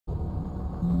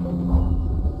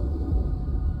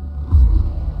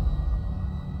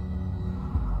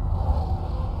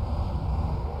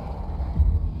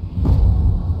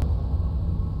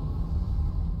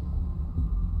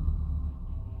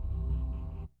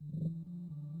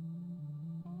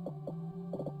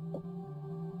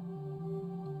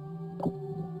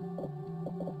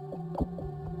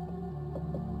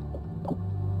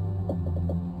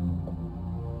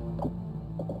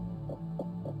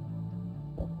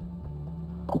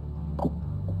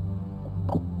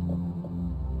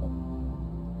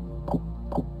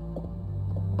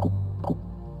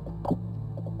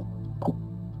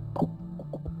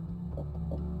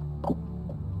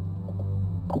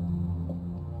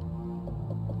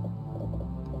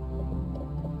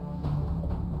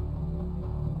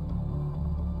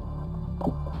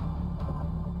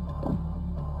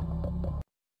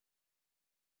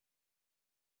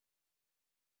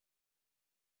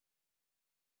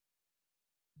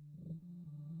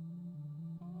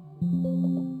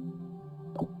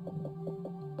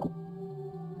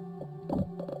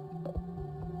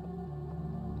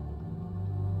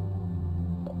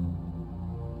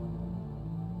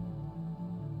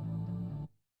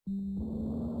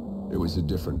It was a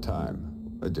different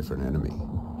time, a different enemy.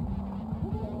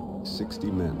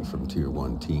 60 men from Tier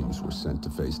 1 teams were sent to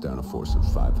face down a force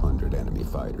of 500 enemy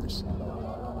fighters.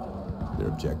 Their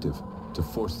objective? To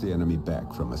force the enemy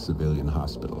back from a civilian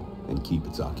hospital and keep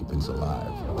its occupants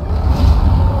alive.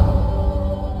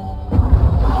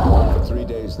 For 3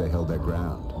 days they held their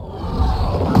ground,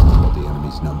 but the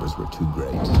enemy's numbers were too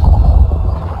great.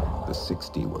 The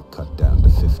 60 were cut down to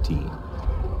 15.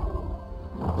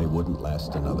 They wouldn't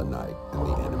last another night, and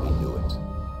the enemy knew it.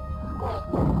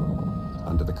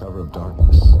 Under the cover of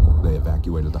darkness, they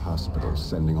evacuated the hospital,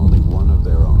 sending only one of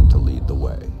their own to lead the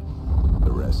way.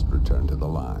 The rest returned to the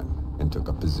line and took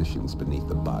up positions beneath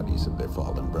the bodies of their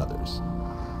fallen brothers.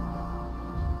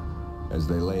 As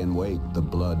they lay in wait, the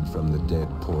blood from the dead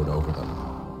poured over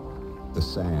them. The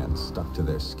sand stuck to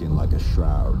their skin like a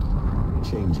shroud,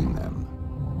 changing them,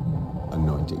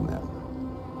 anointing them.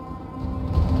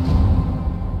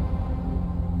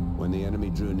 When the enemy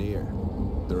drew near,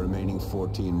 the remaining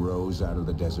 14 rose out of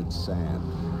the desert sand.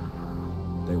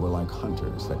 They were like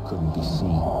hunters that couldn't be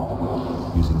seen,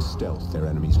 using stealth their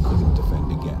enemies couldn't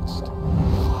defend against.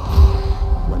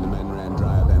 When the men ran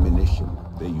dry of ammunition,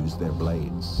 they used their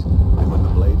blades. And when the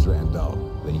blades ran dull,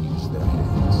 they used their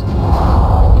hands.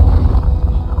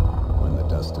 When the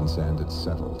dust and sand had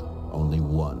settled, only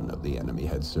one of the enemy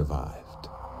had survived.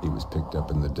 He was picked up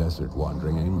in the desert,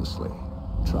 wandering aimlessly,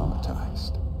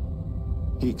 traumatized.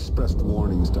 He expressed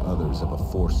warnings to others of a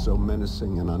force so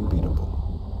menacing and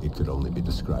unbeatable, it could only be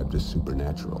described as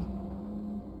supernatural.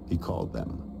 He called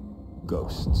them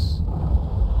ghosts.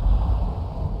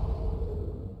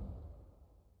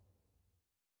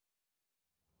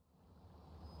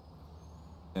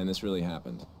 And this really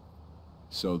happened.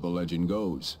 So the legend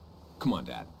goes. Come on,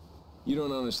 Dad. You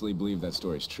don't honestly believe that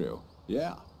story's true?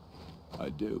 Yeah, I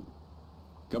do.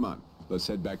 Come on, let's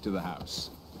head back to the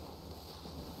house.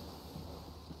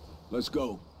 Let's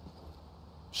go.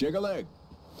 Shake a leg.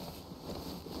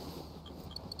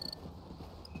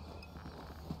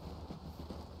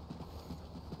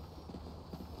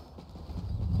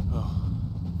 Oh,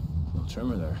 little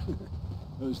tremor there.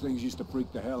 Those things used to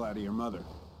freak the hell out of your mother.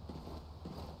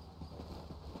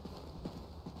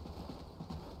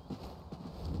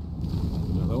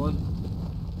 Another one?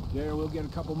 Yeah, we'll get a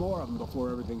couple more of them before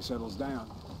everything settles down.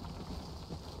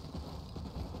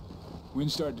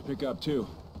 Wind started to pick up, too.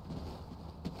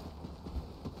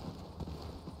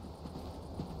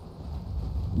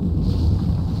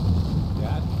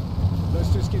 Dad?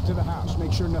 Let's just get to the house.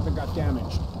 Make sure nothing got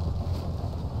damaged.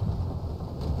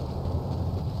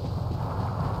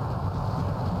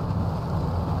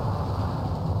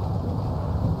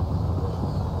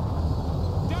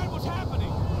 Dad, what's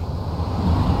happening?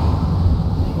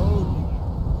 Odin.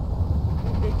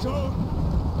 It's Odin.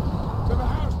 To the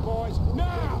house, boys.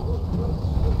 Now!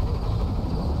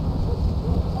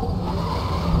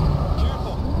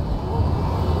 Careful.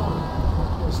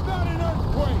 It's not an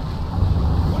earthquake.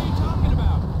 What are you talking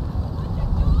about?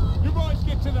 You boys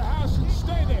get to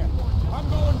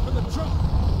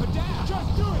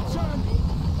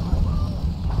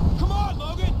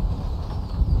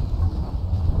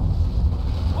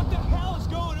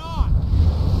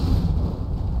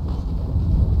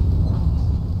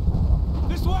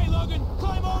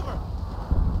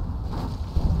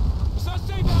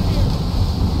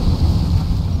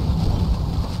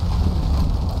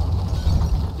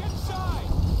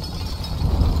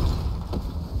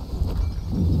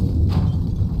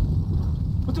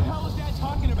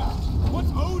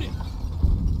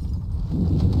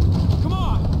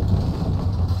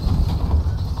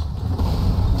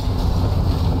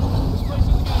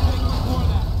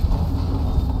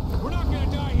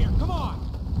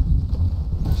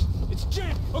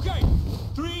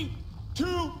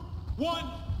 1,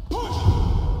 push!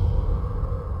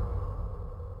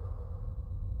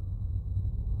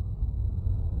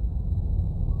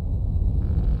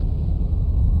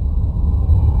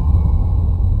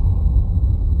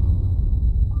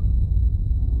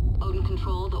 Odin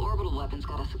Control, the orbital weapon's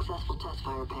got a successful test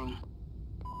fire ping.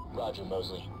 Roger,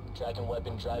 Mosley. Tracking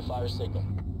weapon dry fire signal.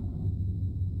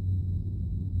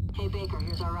 Hey Baker,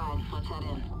 here's our ride. Let's head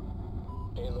in.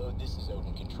 Payload, this is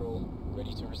Odin Control.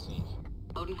 Ready to receive.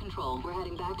 Odin Control, we're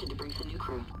heading back to debrief the new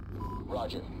crew.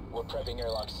 Roger. We're prepping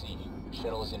airlock C.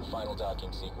 Shuttle is in final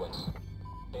docking sequence.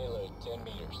 Payload, 10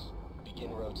 meters. Begin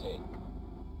rotate.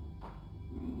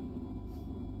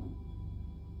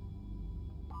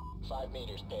 Five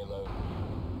meters, payload.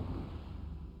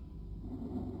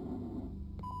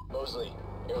 Mosley,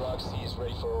 airlock C is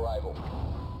ready for arrival.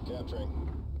 Capturing.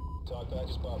 Talkback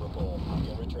is bomber pole.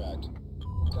 Begin retract.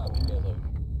 Copy, payload.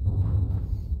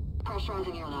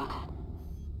 Pressurizing airlock.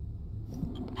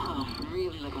 Oh, I'm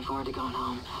really looking forward to going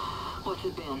home. What's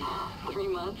it been? 3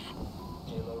 months?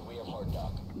 Payload, we have hard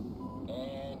dock.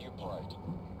 And you're parked.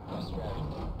 Nice driving.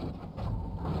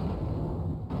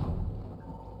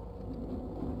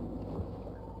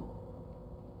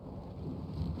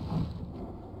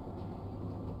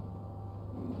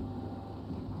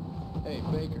 Hey,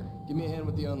 Baker, give me a hand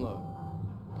with the unload.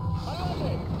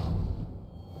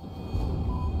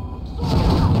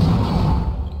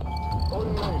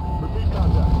 Odin main, repeat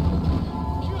contact.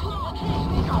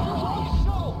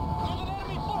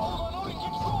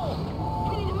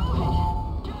 We need to move it!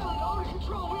 Get out of Odin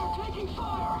Control, we are taking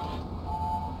fire!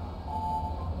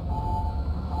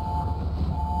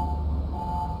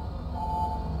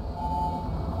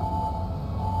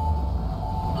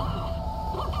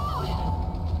 Look out!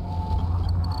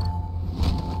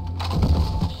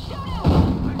 Shoot him!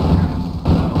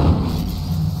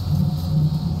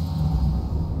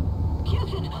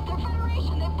 Houston, they're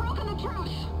Federation, they've broken the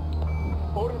truce!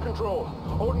 Odin control.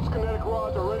 Odin's kinetic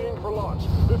rods are readying for launch.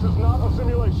 This is not a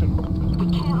simulation. We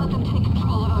can't let them take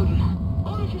control of Odin.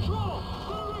 Odin Control!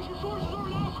 Federation forces are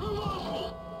now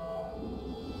colossal!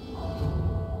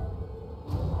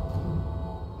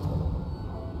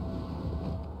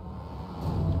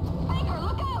 Baker,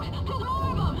 look out! There's more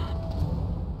of them!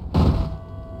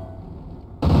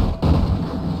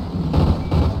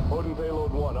 Odin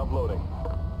payload 1 uploading.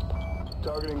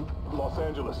 Targeting Los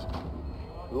Angeles.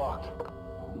 Locked.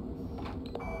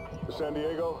 San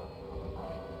Diego.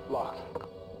 Locked.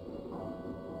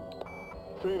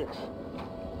 Phoenix.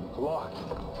 Locked.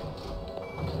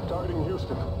 Targeting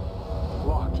Houston.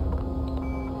 Locked.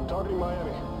 Targeting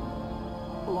Miami.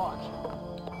 Locked.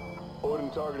 Odin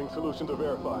targeting solution to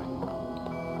verify.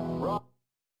 Rod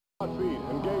feed.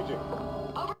 Engaging.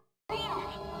 Over here!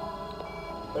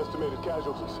 Estimated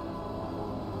casualties.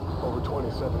 Over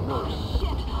 27 million.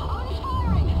 Shit! Odin's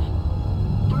firing!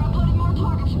 They're uploading more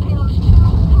targets to payloads 2,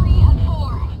 3, and 4.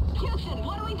 Houston,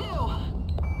 what do we do?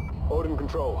 Odin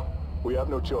control. We have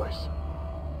no choice.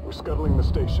 We're scuttling the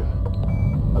station.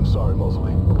 I'm sorry,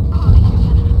 Mosley. Copy,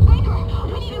 Houston. Baker,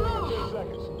 we need to 10 move!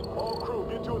 seconds. All crew,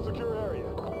 get to a secure area.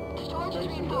 Storage is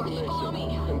Station reinforced. Follow me.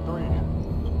 detonation. In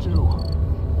 3, 2,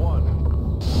 1.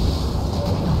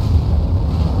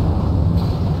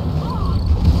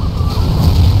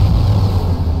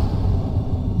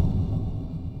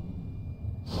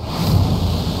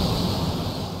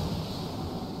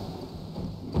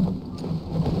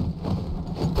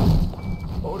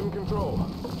 Odin control.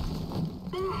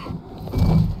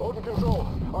 Odin control.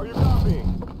 Are you copying?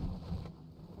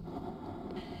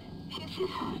 Houston,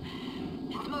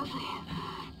 it's Mosley.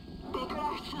 Baker and I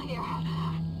are still here.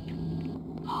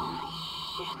 Holy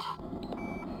shit.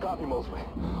 Copy, Mosley.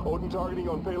 Odin targeting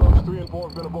on payloads 3 and 4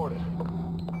 have been aborted.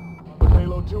 But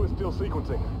payload 2 is still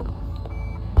sequencing.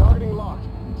 Targeting locked.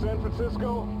 San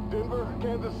Francisco, Denver,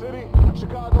 Kansas City,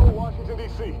 Chicago, Washington,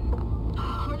 D.C.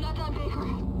 We're not done, Baker.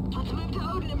 Let's move to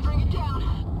Odin and bring it down.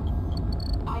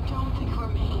 I don't think we're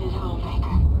making it home,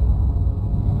 Baker.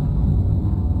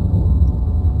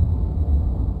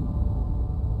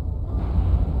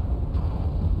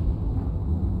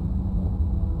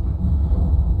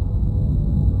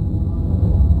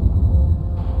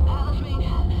 Atlas main,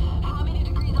 how many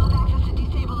degrees off access to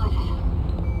destabilize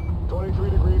it? 23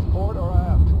 degrees port or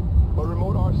aft. But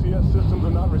remote RCS systems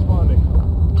are not responding.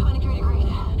 23 degrees.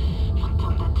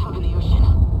 Dump that tug in the ocean.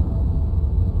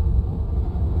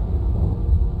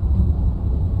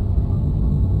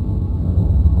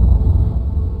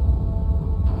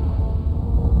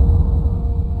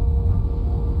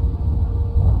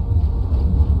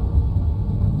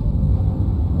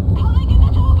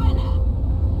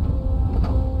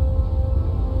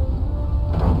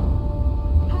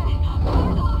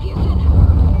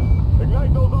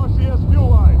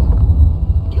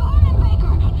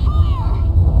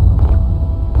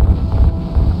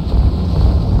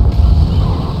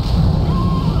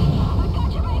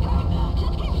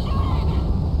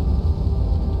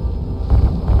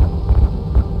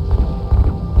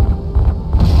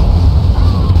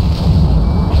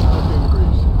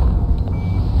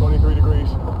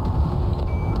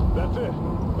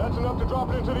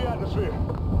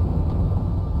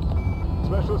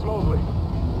 Specialist Mosley.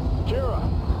 Kira!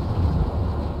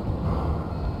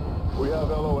 We have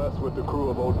LOS with the crew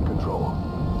of ODIN Control.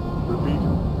 Repeat,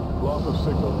 loss of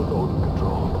signal with ODIN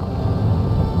Control.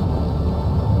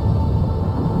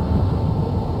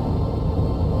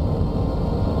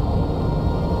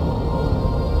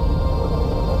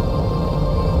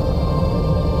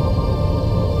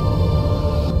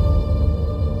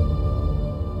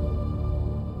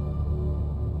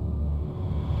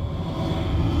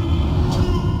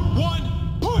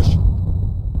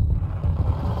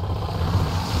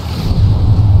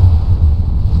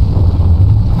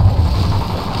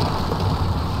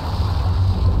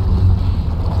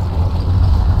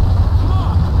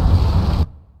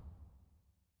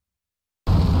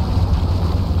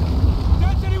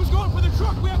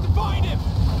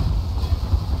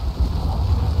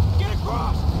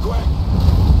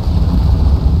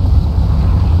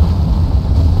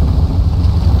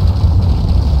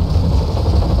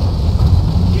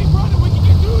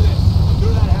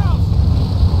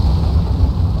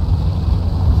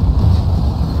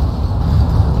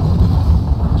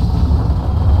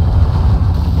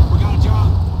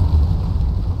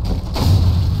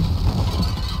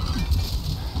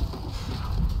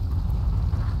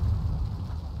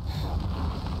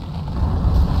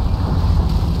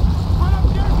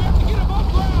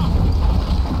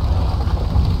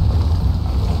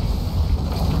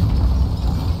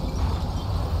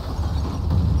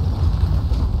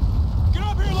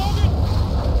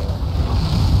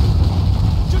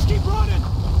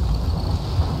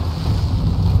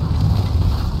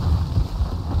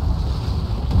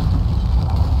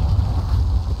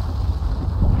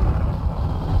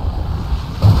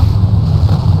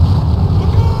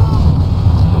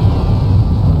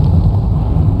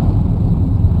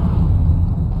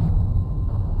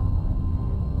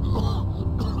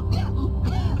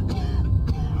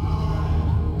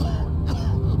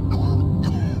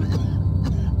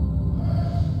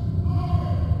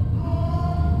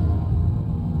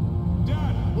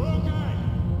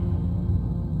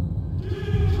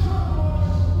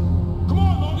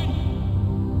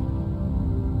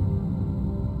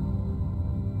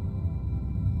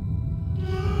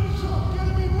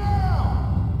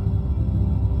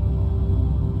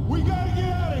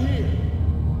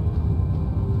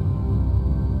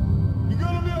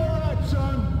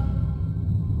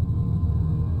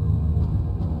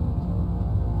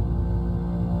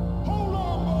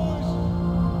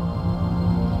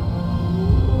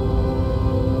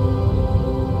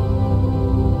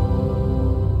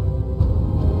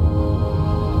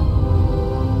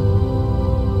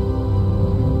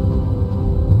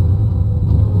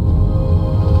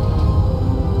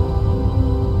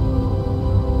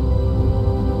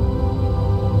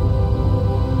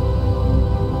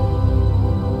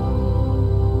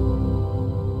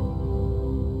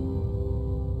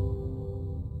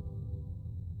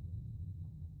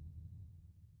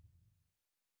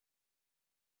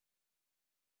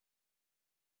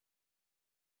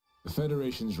 The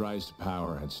Federation's rise to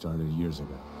power had started years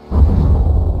ago.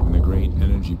 When the great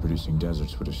energy-producing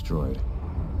deserts were destroyed,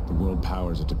 the world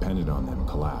powers that depended on them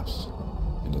collapsed,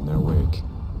 and in their wake,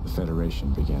 the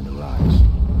Federation began to rise.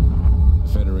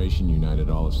 The Federation united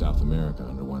all of South America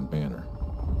under one banner,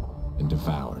 and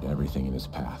devoured everything in its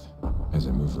path, as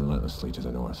it moved relentlessly to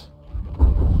the north.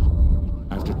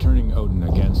 After turning ODIN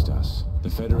against us, the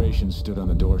Federation stood on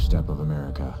the doorstep of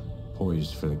America,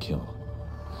 poised for the kill.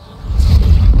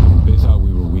 They thought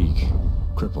we were weak,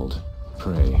 crippled,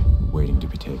 prey, waiting to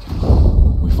be taken.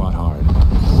 We fought hard.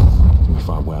 We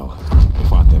fought well. We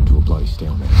fought them to a bloody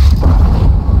stalemate.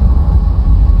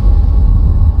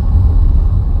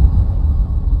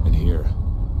 And here,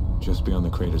 just beyond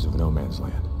the craters of no man's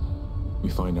land, we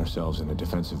find ourselves in a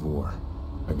defensive war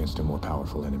against a more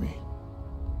powerful enemy.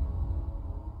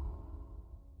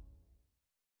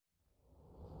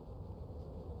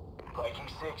 Viking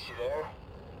 6, you there?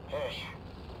 Hesh.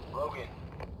 Logan.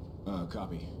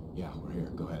 Copy. Yeah, we're here.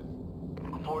 Go ahead.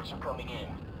 Reports are coming in.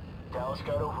 Dallas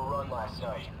got overrun last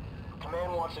night.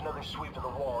 Command wants another sweep of the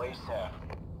wall ASAP.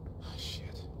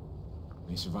 Shit.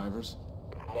 Any survivors?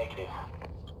 Negative.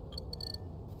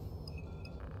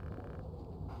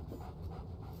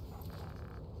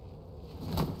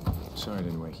 Sorry I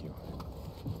didn't wake you.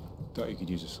 Thought you could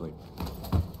use a sleep.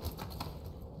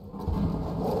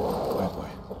 Quiet boy.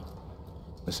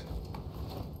 Listen.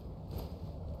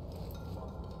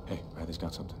 Hey, Riley's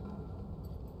got something.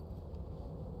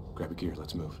 Grab a gear,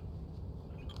 let's move.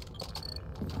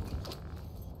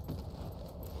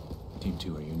 Team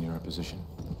 2, are you near our position?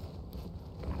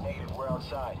 Negative, we're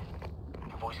outside.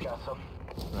 Your boys got something?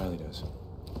 Riley does.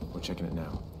 We're checking it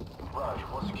now. Raj,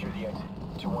 we'll secure the exit.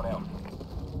 2-1 out.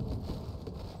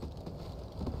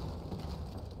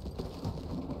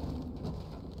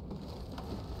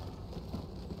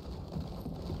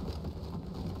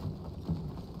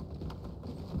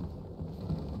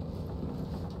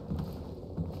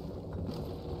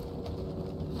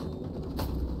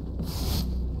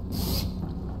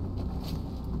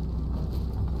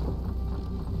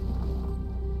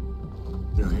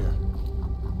 Through here.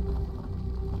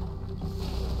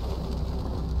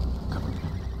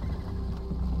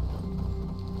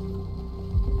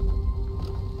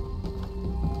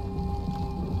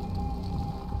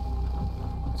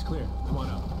 It's clear. Come on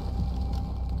up.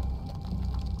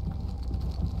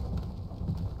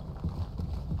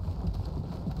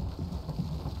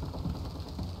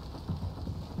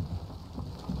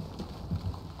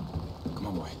 Come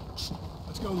on, boy.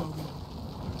 Let's go, Logan.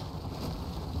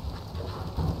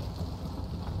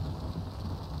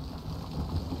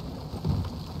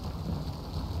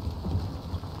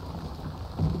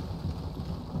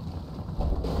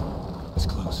 It's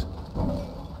close.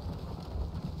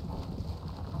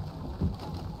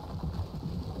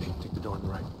 Hey, take the door on the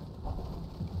right.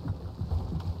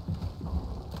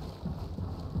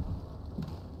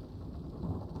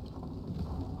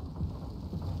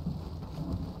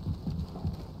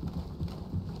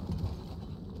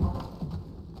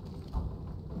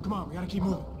 Come on, we gotta keep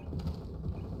moving.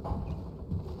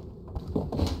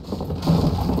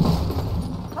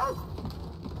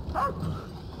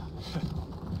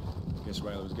 Guess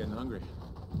Riley was getting hungry.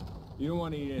 You don't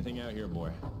want to eat anything out here,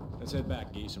 boy. Let's head back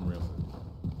and get you some real food.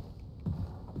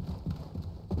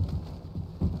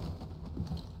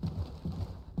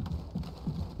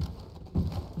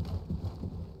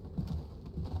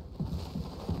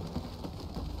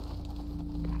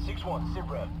 Sit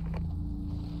rep.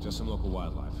 Just some local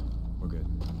wildlife. We're good.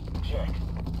 Check.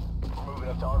 We're moving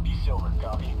up to RP Silver.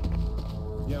 Copy.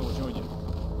 Yeah, we'll join you.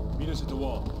 Meet us at the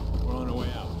wall. We're on our way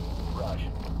out. Raj.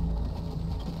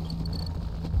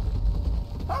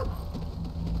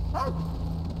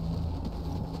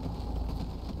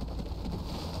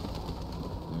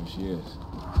 There she is.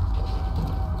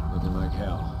 Looking like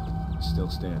hell. Still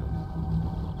standing.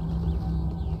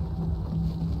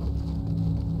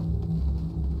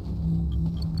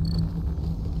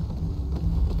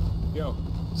 Yo,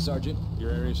 Sergeant,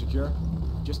 your area secure?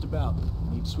 just about.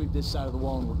 Need to sweep this side of the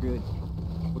wall and we're good.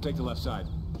 We'll take the left side.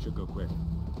 Should go quick.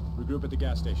 Regroup at the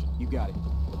gas station. You got it.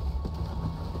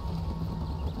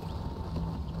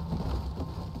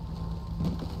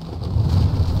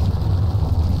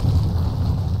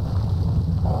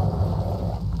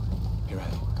 Hey,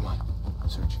 Riley, come on.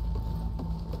 Search.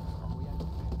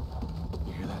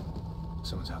 You hear that?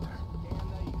 Someone's out there.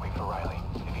 Wait for Riley.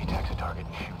 If he attacks a target,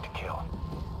 shoot to kill.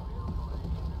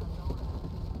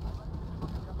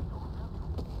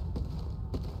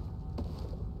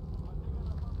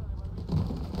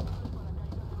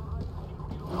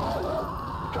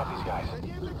 Drop these guys.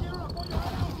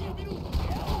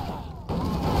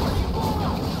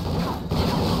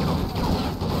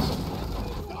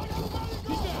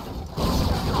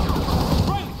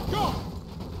 Riley, go!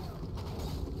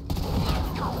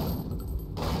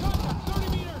 Contact, 30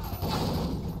 meters!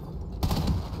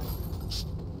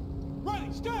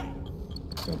 Riley, stay!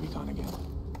 It's gotta be gone again.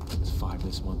 It's 5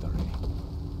 this month already.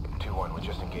 2-1, we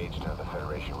just engaged another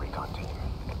Federation recon team.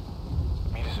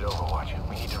 Meet us at Overwatch.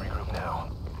 We need to regroup now.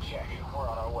 Check. We're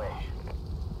on our way.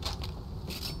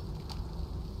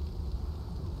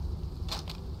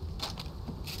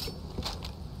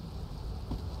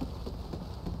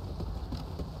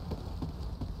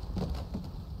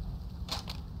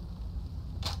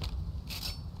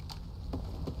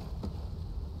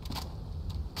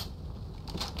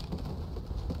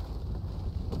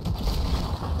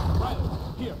 Riley,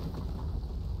 here.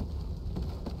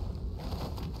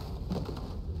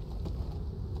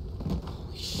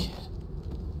 Holy shit.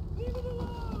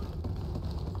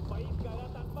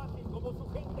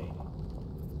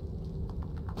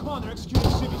 Come on, they're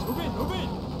executing civvies. Move in, move in!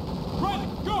 Riley,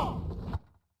 go!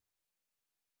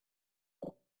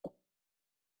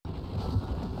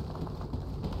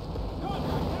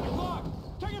 Contact, 10 o'clock!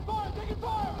 Taking fire, taking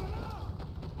fire!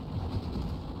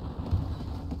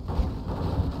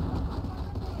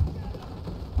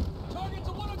 Target's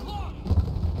at 1 o'clock!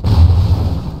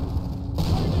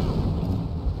 Target down!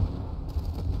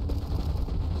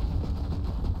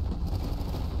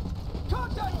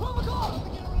 Contact, 12 o'clock!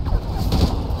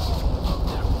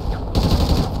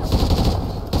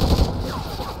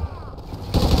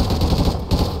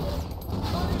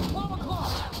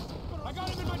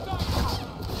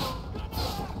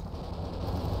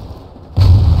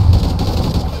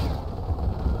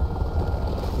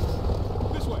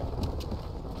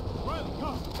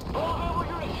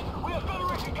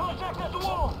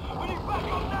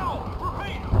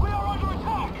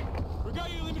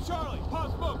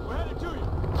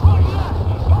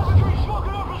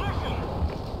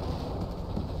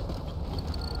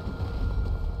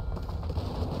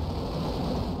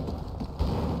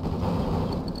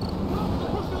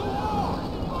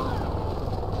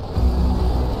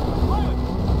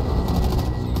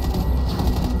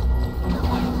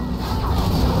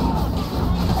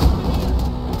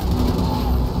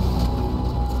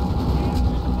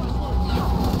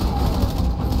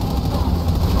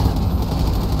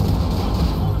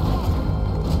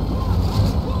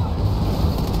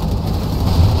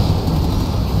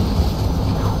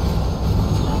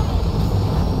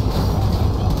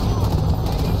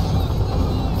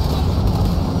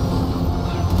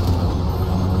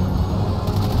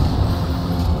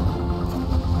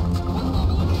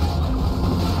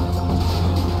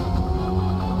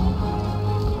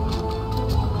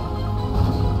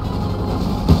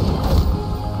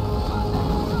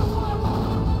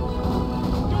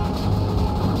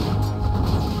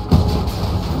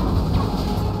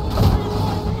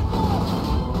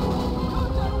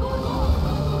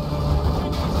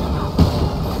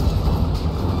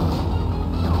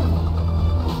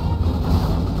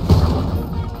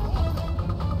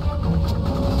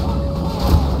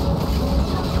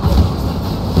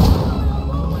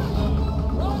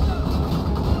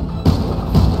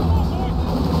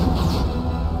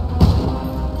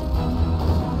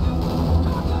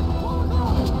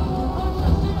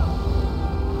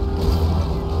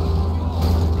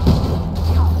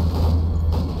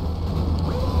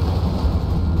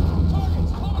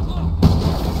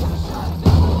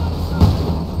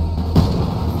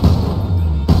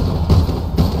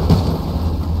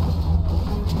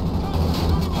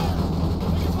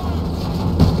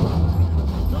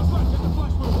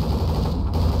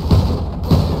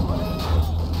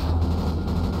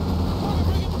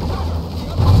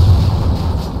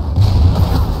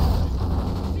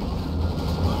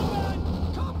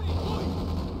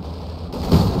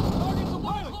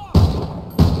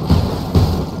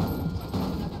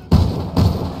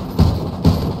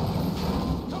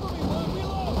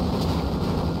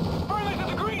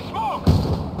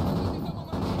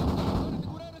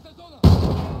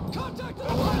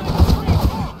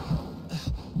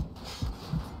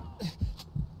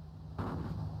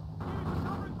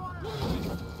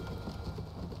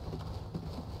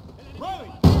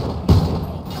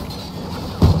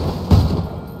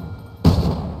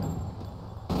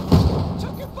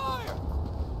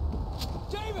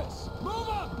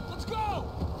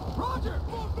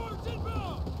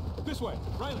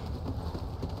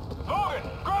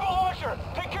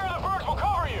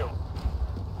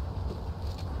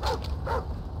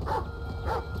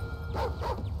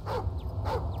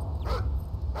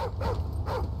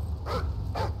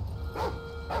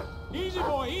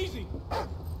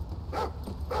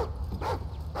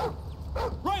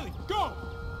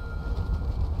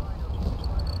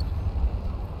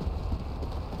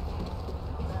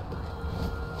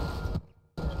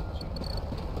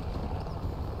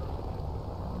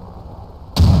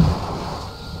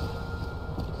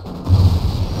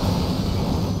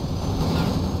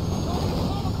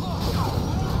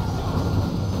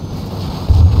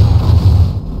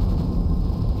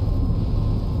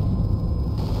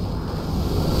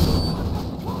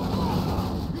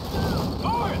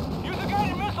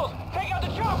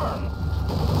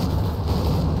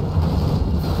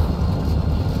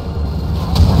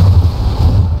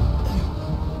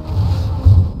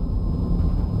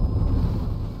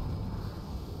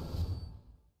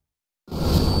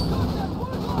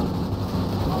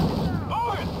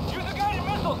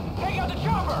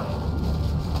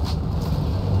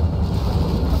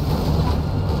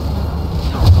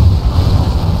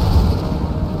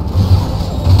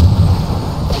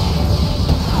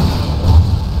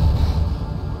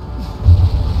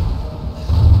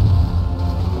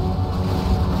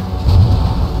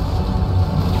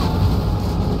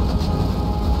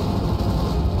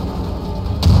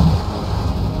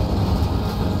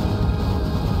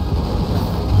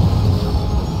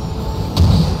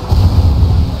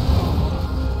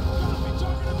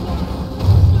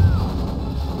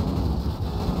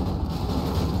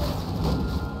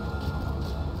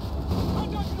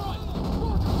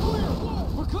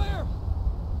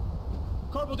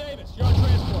 on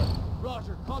transport.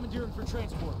 Roger. Commandeering for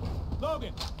transport.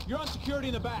 Logan, you're on security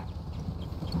in the back.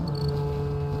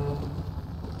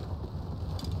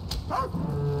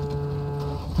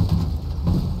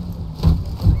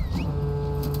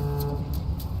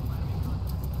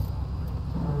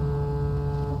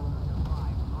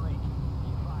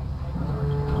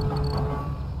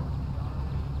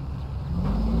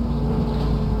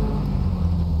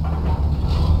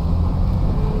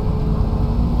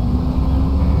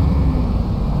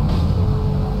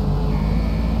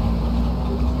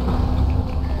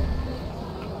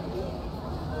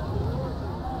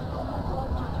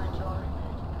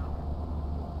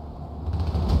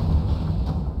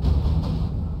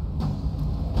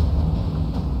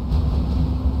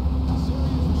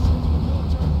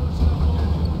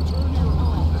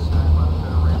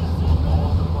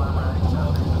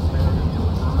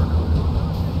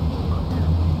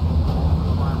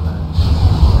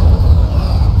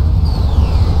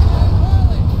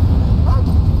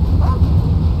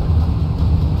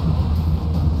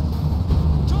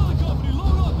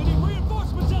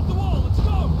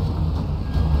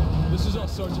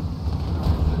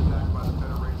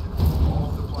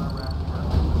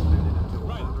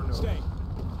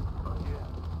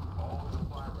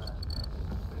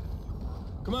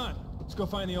 Come on, let's go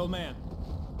find the old man.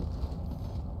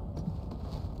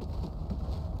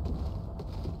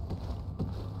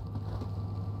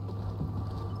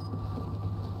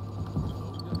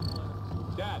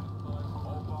 Dad.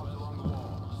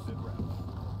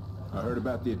 I heard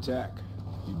about the attack.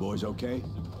 You boys okay?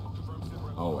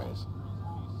 Always.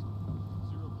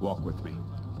 Walk with me.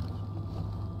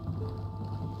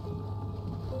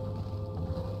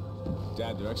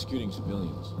 Dad, they're executing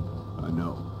civilians. I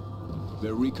know.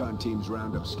 Their recon teams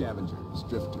round up scavengers,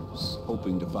 drifters,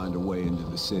 hoping to find a way into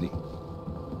the city.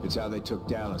 It's how they took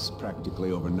Dallas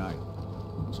practically overnight.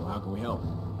 So how can we help?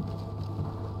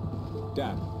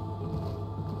 Dad.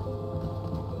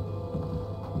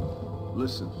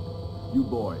 Listen, you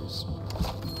boys.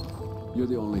 You're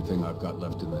the only thing I've got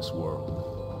left in this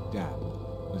world. Dad,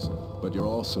 listen. But you're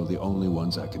also the only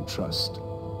ones I can trust.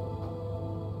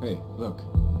 Hey, look.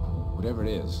 Whatever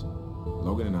it is,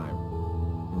 Logan and I,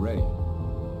 we're ready.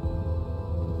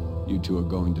 You two are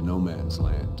going to no man's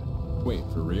land. Wait,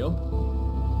 for real?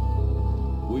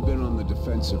 We've been on the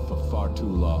defensive for far too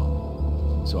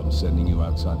long, so I'm sending you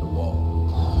outside the wall.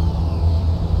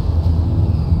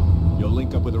 You'll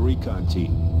link up with a recon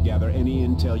team, gather any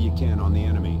intel you can on the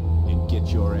enemy, and get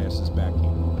your asses back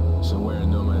here. So where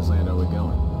in no man's land are we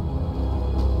going?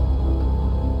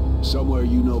 Somewhere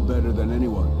you know better than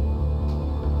anyone.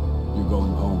 You're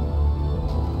going home.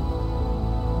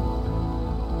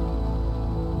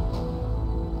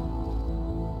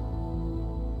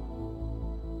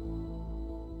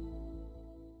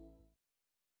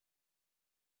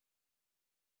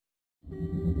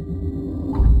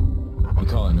 We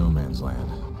call it no man's land.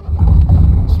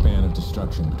 Span of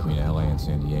destruction between LA and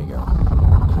San Diego,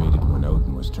 created when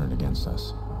ODIN was turned against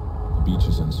us. The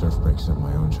beaches and surf breaks of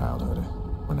my own childhood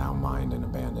were now mined and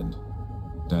abandoned.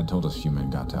 Dad told us few men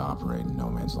got to operate in no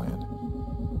man's land.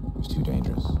 It was too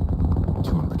dangerous,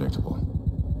 too unpredictable.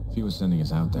 If he was sending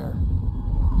us out there,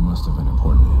 it must have been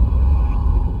important to him.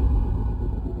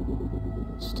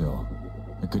 Still,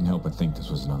 I couldn't help but think this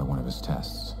was another one of his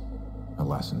tests. A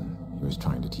lesson he was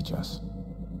trying to teach us.